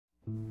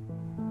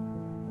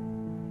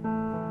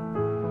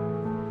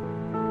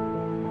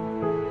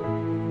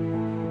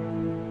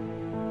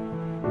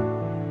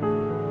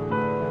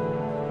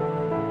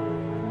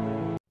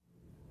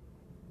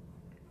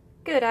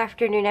Good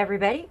afternoon,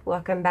 everybody.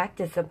 Welcome back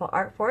to Simple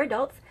Art for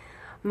Adults.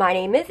 My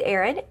name is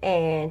Erin,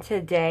 and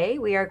today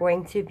we are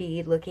going to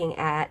be looking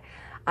at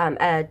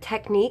a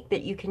technique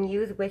that you can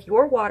use with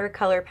your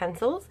watercolor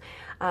pencils,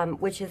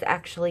 which is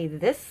actually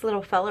this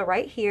little fella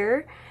right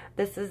here.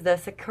 This is the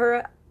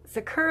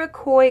Sakura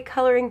Koi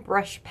coloring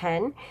brush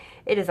pen.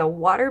 It is a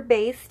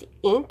water-based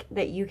ink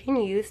that you can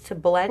use to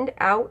blend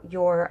out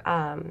your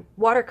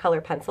watercolor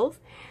pencils.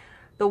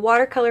 The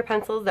watercolor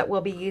pencils that we'll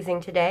be using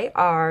today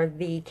are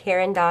the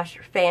Caran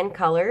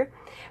Fancolor.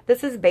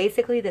 This is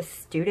basically the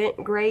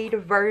student grade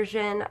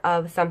version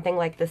of something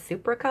like the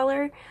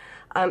Supracolor.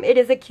 It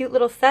is a cute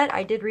little set.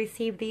 I did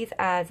receive these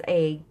as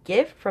a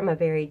gift from a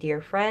very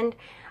dear friend.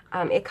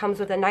 It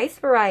comes with a nice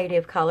variety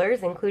of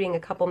colors, including a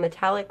couple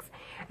metallics,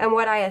 and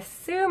what I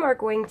assume are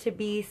going to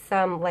be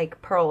some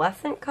like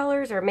pearlescent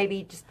colors, or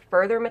maybe just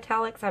further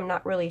metallics. I'm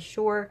not really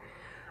sure.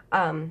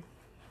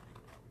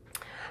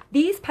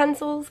 These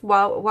pencils,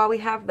 while we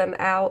have them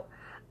out,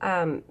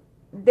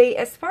 they,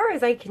 as far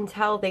as I can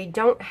tell, they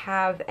don't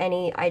have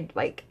any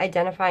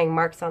identifying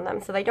marks on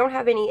them. So they don't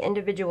have any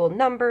individual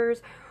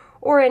numbers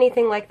or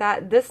anything like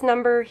that. This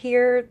number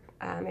here,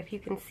 if you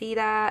can see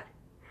that,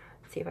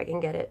 let's see if I can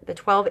get it, the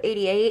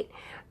 1288,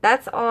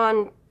 that's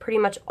on pretty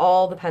much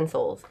all the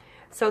pencils.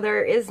 So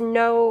there is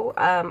no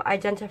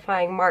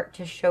identifying mark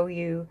to show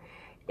you,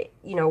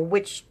 you know,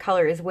 which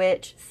color is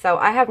which. So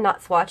I have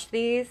not swatched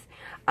these.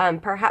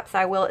 Perhaps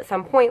I will at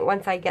some point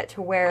once I get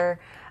to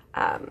where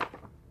the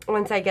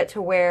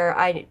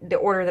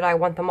order that I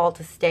want them all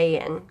to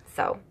stay in.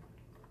 So,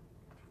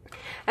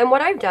 and what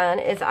I've done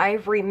is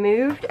I've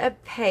removed a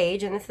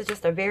page, and this is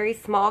just a very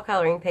small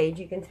coloring page.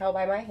 You can tell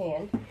by my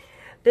hand.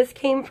 This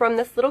came from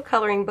this little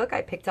coloring book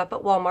I picked up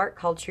at Walmart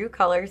called True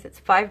Colors. It's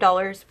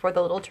 $5 for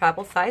the little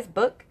travel size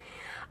book,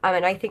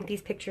 and I think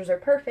these pictures are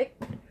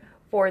perfect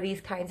for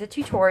these kinds of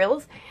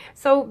tutorials.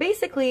 So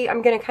basically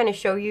I'm going to kind of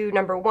show you,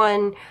 number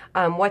one,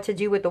 what to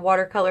do with the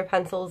watercolor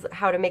pencils,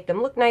 how to make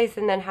them look nice,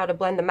 and then how to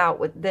blend them out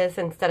with this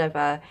instead of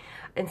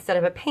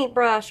a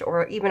paintbrush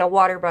or even a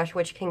water brush,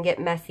 which can get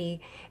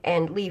messy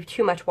and leave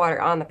too much water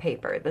on the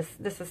paper.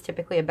 This is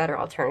typically a better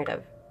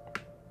alternative.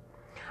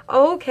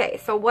 Okay,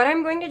 so what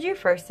I'm going to do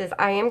first is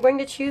I am going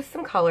to choose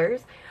some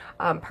colors.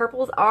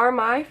 Purples are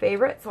my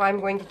favorite, so I'm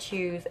going to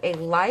choose a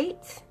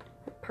light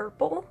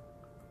purple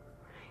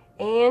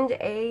and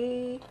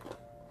a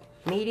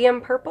medium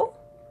purple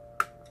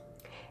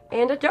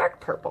and a dark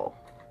purple.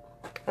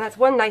 And that's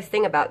one nice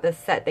thing about this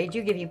set. They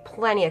do give you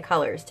plenty of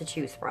colors to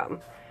choose from.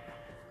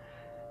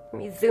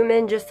 Let me zoom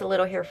in just a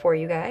little here for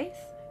you guys.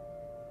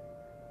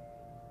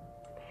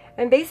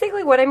 And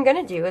basically what I'm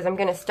going to do is I'm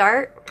going to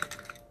start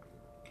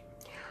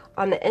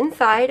on the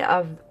inside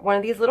of one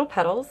of these little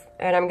petals,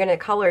 and I'm going to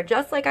color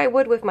just like I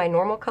would with my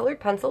normal colored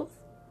pencils.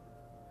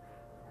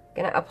 I'm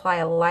going to apply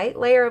a light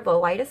layer of the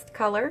lightest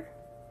color.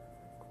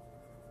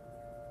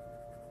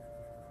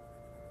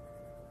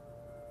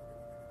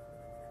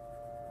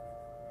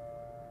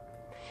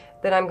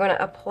 Then I'm going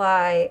to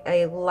apply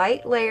a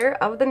light layer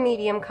of the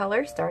medium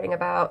color, starting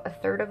about a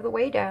third of the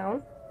way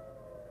down.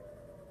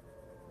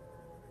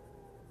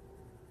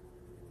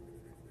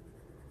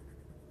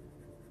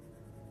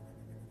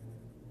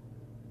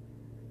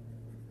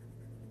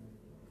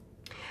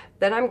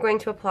 Then I'm going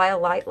to apply a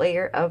light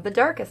layer of the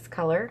darkest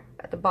color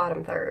at the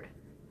bottom third.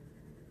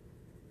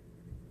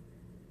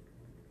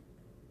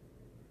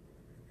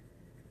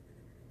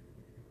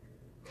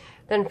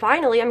 Then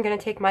finally, I'm going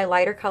to take my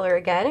lighter color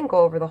again and go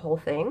over the whole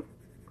thing.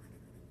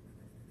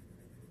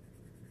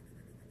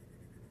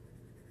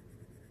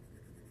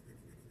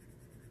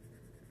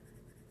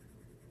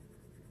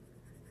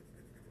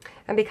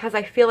 And because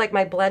I feel like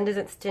my blend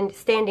isn't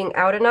standing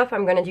out enough,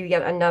 I'm going to do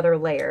yet another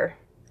layer.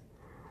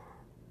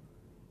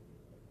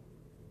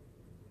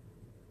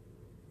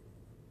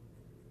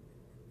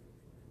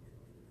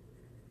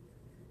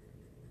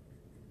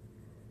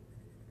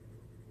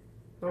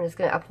 I'm just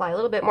going to apply a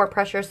little bit more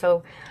pressure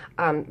so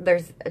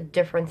there's a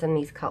difference in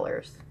these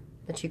colors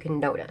that you can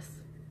notice.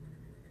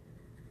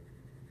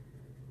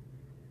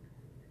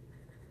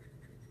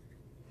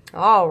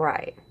 All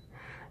right.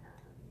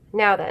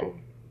 Now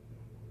then,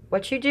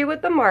 what you do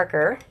with the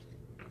marker,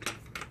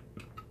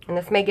 and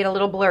this may get a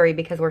little blurry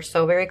because we're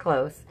so very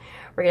close,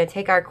 we're going to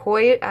take our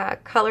Koi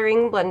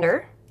coloring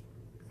blender.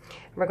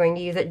 We're going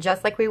to use it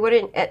just like we would,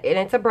 and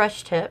it's a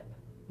brush tip,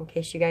 in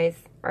case you guys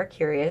are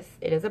curious.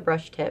 It is a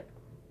brush tip.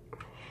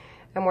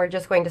 And we're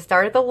just going to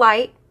start at the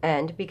light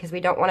end because we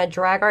don't want to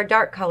drag our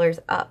dark colors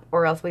up,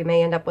 or else we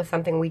may end up with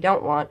something we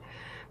don't want.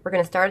 We're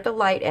going to start at the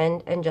light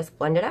end and just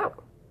blend it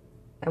out.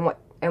 And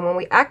when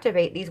we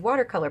activate these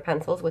watercolor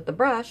pencils with the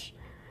brush,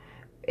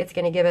 it's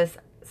going to give us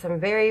some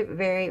very,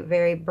 very,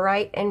 very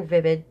bright and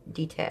vivid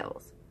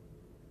details.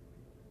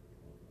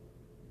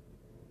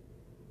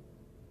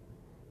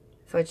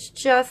 So it's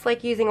just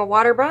like using a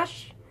water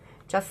brush,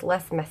 just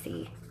less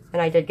messy.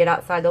 And I did get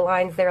outside the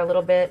lines there a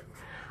little bit.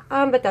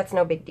 But that's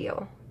no big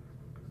deal.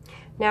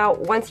 Now,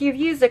 once you've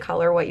used a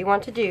color, what you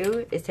want to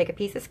do is take a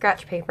piece of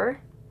scratch paper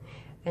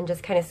and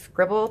just kind of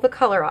scribble the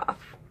color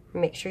off.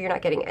 Make sure you're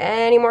not getting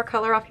any more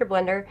color off your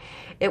blender.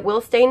 It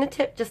will stain the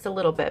tip just a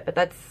little bit, but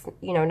that's,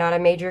 you know, not a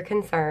major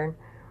concern.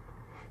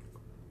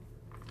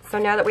 So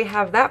now that we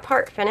have that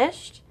part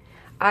finished,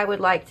 I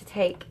would like to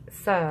take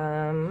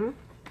some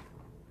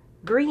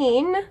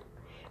green,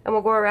 and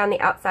we'll go around the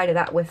outside of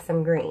that with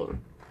some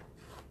green.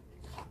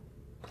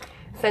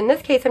 So in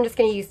this case, I'm just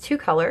going to use 2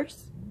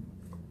 colors.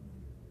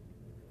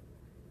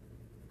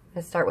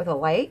 Let's start with a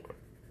light.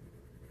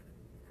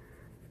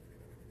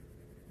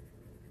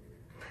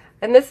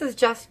 And this is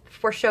just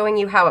for showing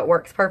you how it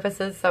works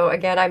purposes. So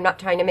again, I'm not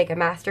trying to make a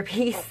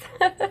masterpiece.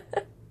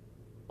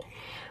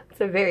 It's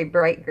a very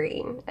bright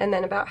green. And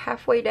then about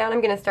halfway down,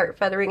 I'm going to start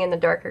feathering in the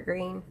darker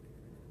green.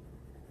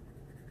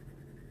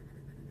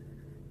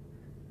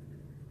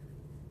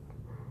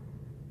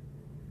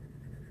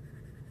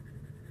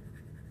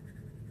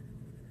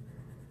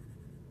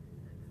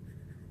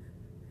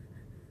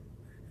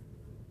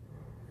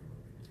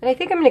 And I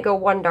think I'm going to go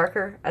one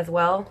darker as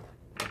well.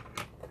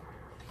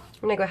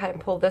 I'm going to go ahead and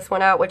pull this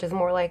one out, which is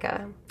more like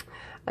a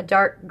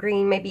dark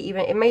green, maybe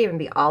even, it may even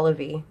be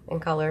olivey in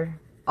color.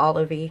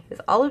 Olivey. Is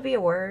olivey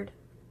a word?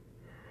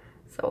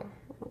 So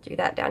we'll do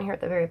that down here at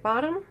the very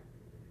bottom.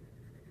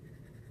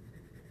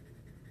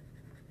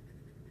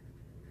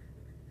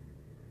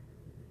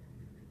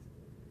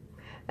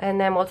 And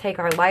then we'll take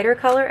our lighter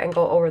color and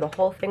go over the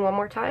whole thing one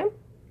more time.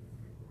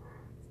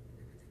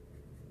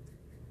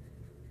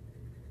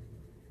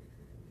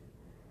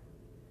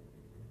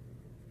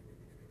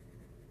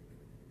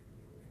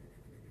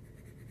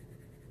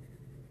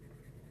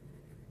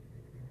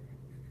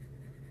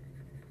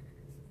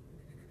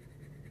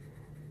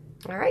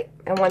 Alright,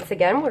 and once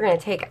again, we're going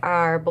to take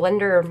our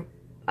blender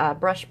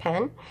brush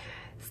pen,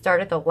 start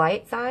at the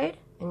light side,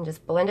 and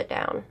just blend it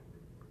down.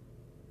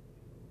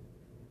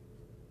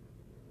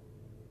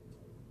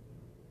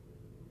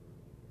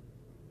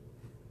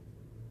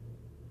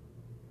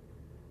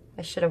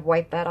 I should have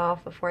wiped that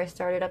off before I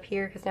started up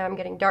here, because now I'm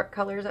getting dark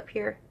colors up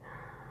here.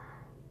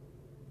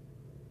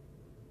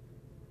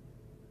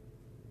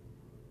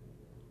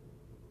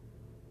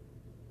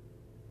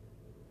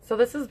 So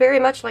this is very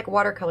much like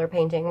watercolor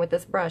painting with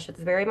this brush. It's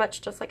very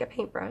much just like a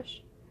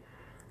paintbrush.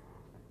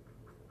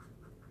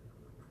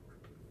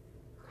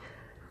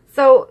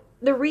 So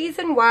the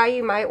reason why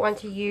you might want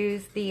to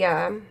use the,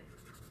 I'm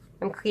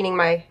cleaning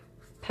my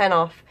pen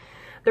off.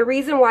 The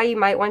reason why you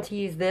might want to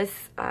use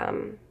this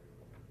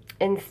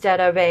instead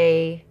of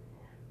a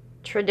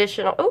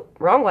traditional, oh,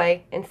 wrong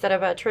way, instead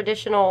of a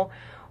traditional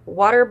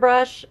water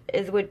brush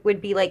is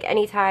would be like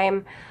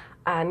anytime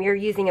you're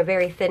using a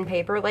very thin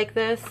paper like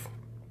this.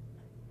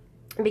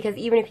 Because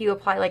even if you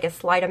apply like a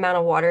slight amount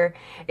of water,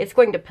 it's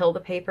going to pill the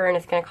paper and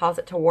it's going to cause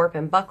it to warp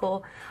and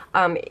buckle.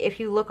 If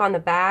you look on the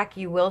back,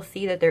 you will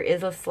see that there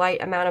is a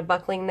slight amount of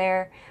buckling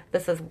there.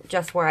 This is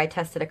just where I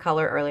tested a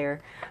color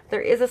earlier.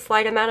 There is a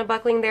slight amount of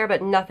buckling there,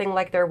 but nothing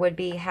like there would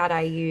be had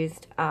I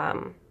used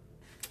an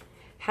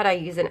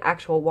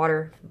actual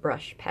water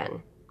brush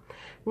pen.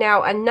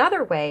 Now,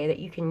 another way that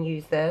you can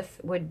use this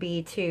would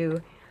be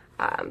to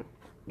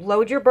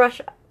load your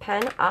brush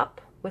pen up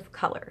with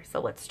color.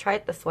 So let's try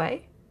it this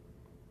way.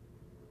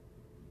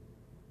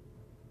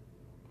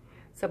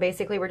 So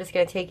basically we're just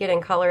going to take it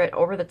and color it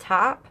over the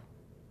top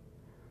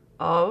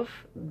of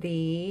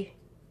the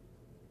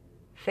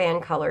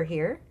Fancolor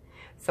here.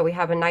 So we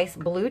have a nice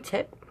blue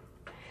tip.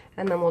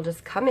 And then we'll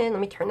just come in. Let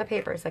me turn the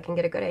paper so I can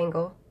get a good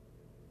angle.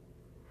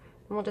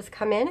 And we'll just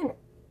come in and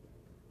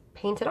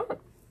paint it on.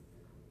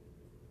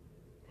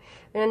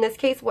 And in this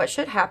case, what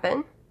should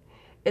happen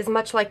is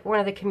much like one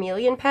of the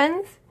chameleon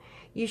pens,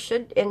 you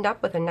should end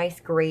up with a nice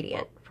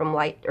gradient from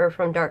light or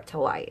from dark to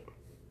light.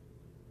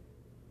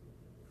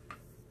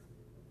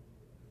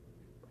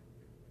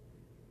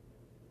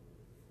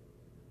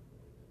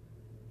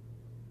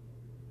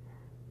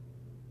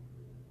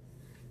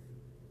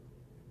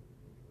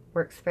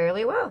 Works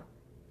fairly well.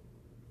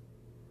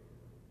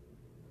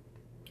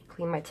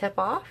 Clean my tip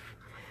off.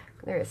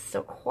 There is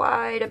still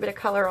quite a bit of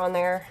color on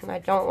there, and I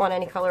don't want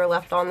any color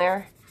left on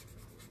there.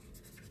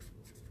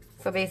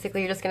 So basically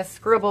you're just going to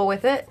scribble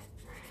with it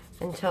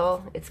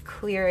until it's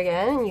clear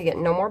again and you get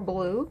no more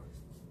blue.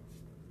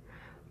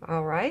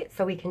 Alright,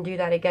 so we can do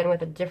that again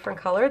with a different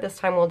color. This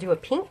time we'll do a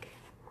pink.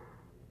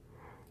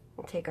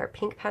 We'll take our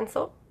pink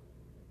pencil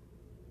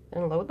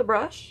and load the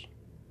brush.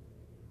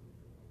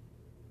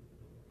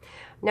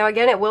 Now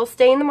again, it will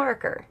stain the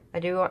marker. I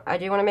do want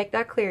to make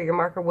that clear. Your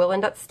marker will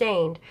end up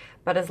stained,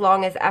 but as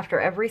long as after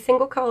every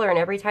single color and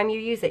every time you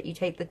use it, you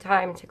take the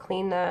time to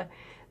clean the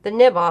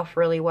nib off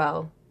really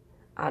well,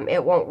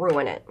 it won't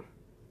ruin it.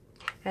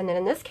 And then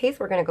in this case,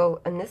 we're going to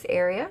go in this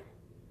area.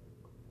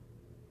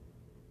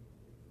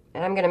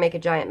 And I'm going to make a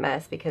giant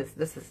mess because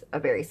this is a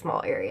very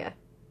small area.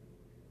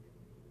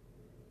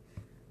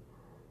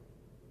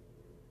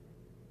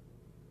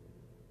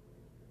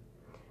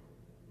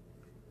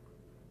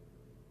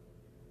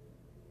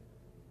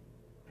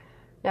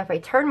 Now if I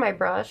turn my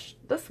brush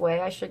this way,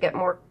 I should get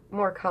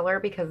more color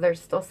because there's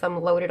still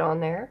some loaded on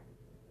there.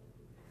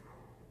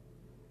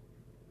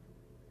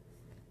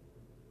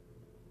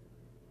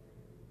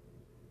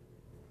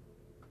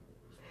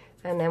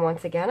 And then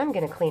once again, I'm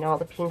going to clean all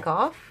the pink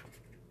off.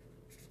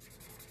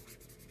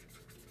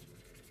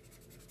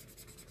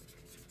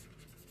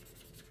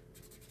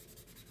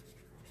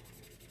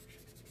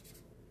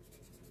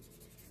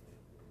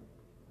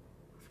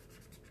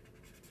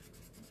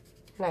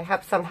 And I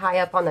have some high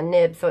up on the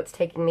nib, so it's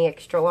taking me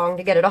extra long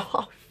to get it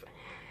off.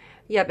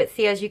 Yeah, but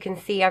see, as you can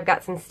see, I've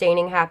got some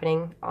staining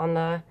happening on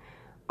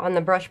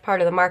the brush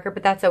part of the marker,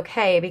 but that's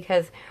okay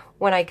because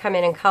when I come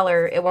in and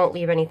color, it won't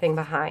leave anything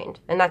behind,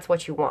 and that's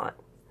what you want.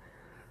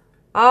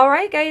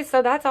 Alright guys,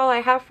 so that's all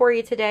I have for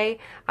you today.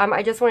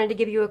 I just wanted to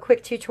give you a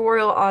quick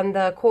tutorial on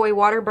the Koi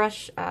water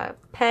brush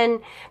pen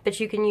that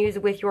you can use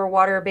with your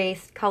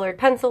water-based colored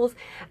pencils.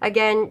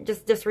 Again,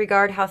 just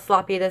disregard how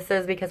sloppy this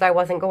is because I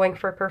wasn't going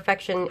for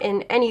perfection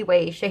in any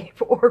way, shape,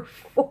 or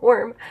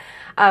form.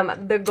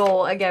 The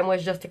goal, again,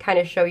 was just to kind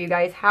of show you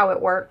guys how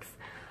it works.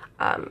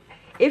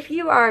 If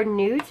you are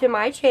new to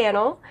my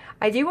channel,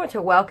 I do want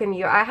to welcome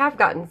you. I have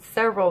gotten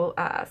several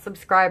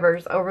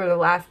subscribers over the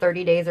last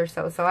 30 days or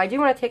so, so I do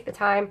want to take the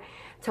time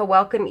to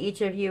welcome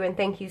each of you and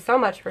thank you so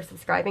much for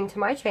subscribing to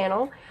my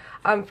channel.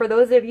 For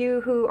those of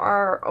you who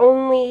are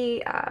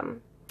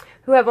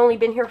who have only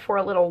been here for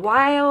a little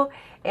while,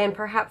 and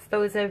perhaps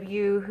those of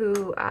you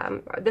who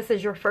this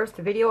is your first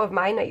video of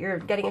mine that you're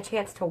getting a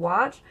chance to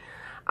watch,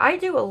 I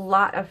do a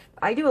lot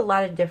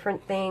of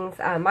different things.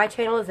 My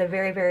channel is a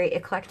very, very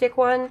eclectic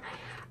one.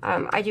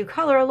 I do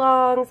color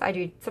alongs, I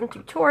do some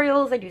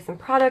tutorials, I do some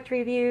product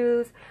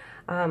reviews,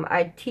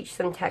 I teach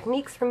some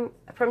techniques from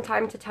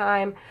time to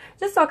time,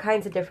 just all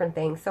kinds of different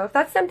things. So if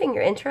that's something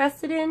you're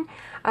interested in,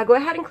 go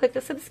ahead and click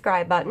the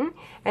subscribe button,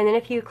 and then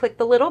if you click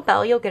the little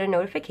bell, you'll get a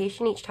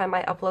notification each time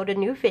I upload a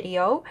new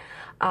video.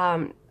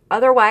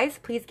 Otherwise,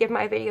 please give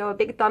my video a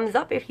big thumbs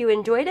up if you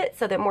enjoyed it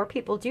so that more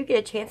people do get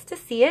a chance to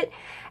see it.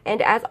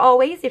 And as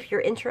always, if you're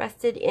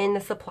interested in the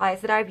supplies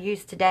that I've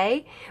used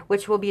today,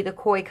 which will be the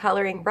Koi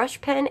coloring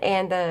brush pen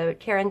and the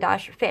Caran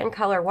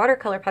Fancolor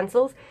watercolor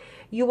pencils,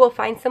 you will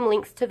find some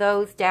links to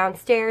those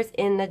downstairs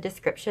in the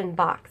description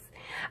box.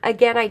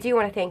 Again, I do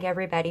want to thank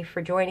everybody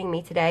for joining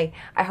me today.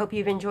 I hope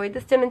you've enjoyed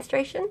this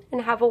demonstration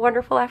and have a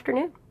wonderful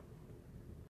afternoon.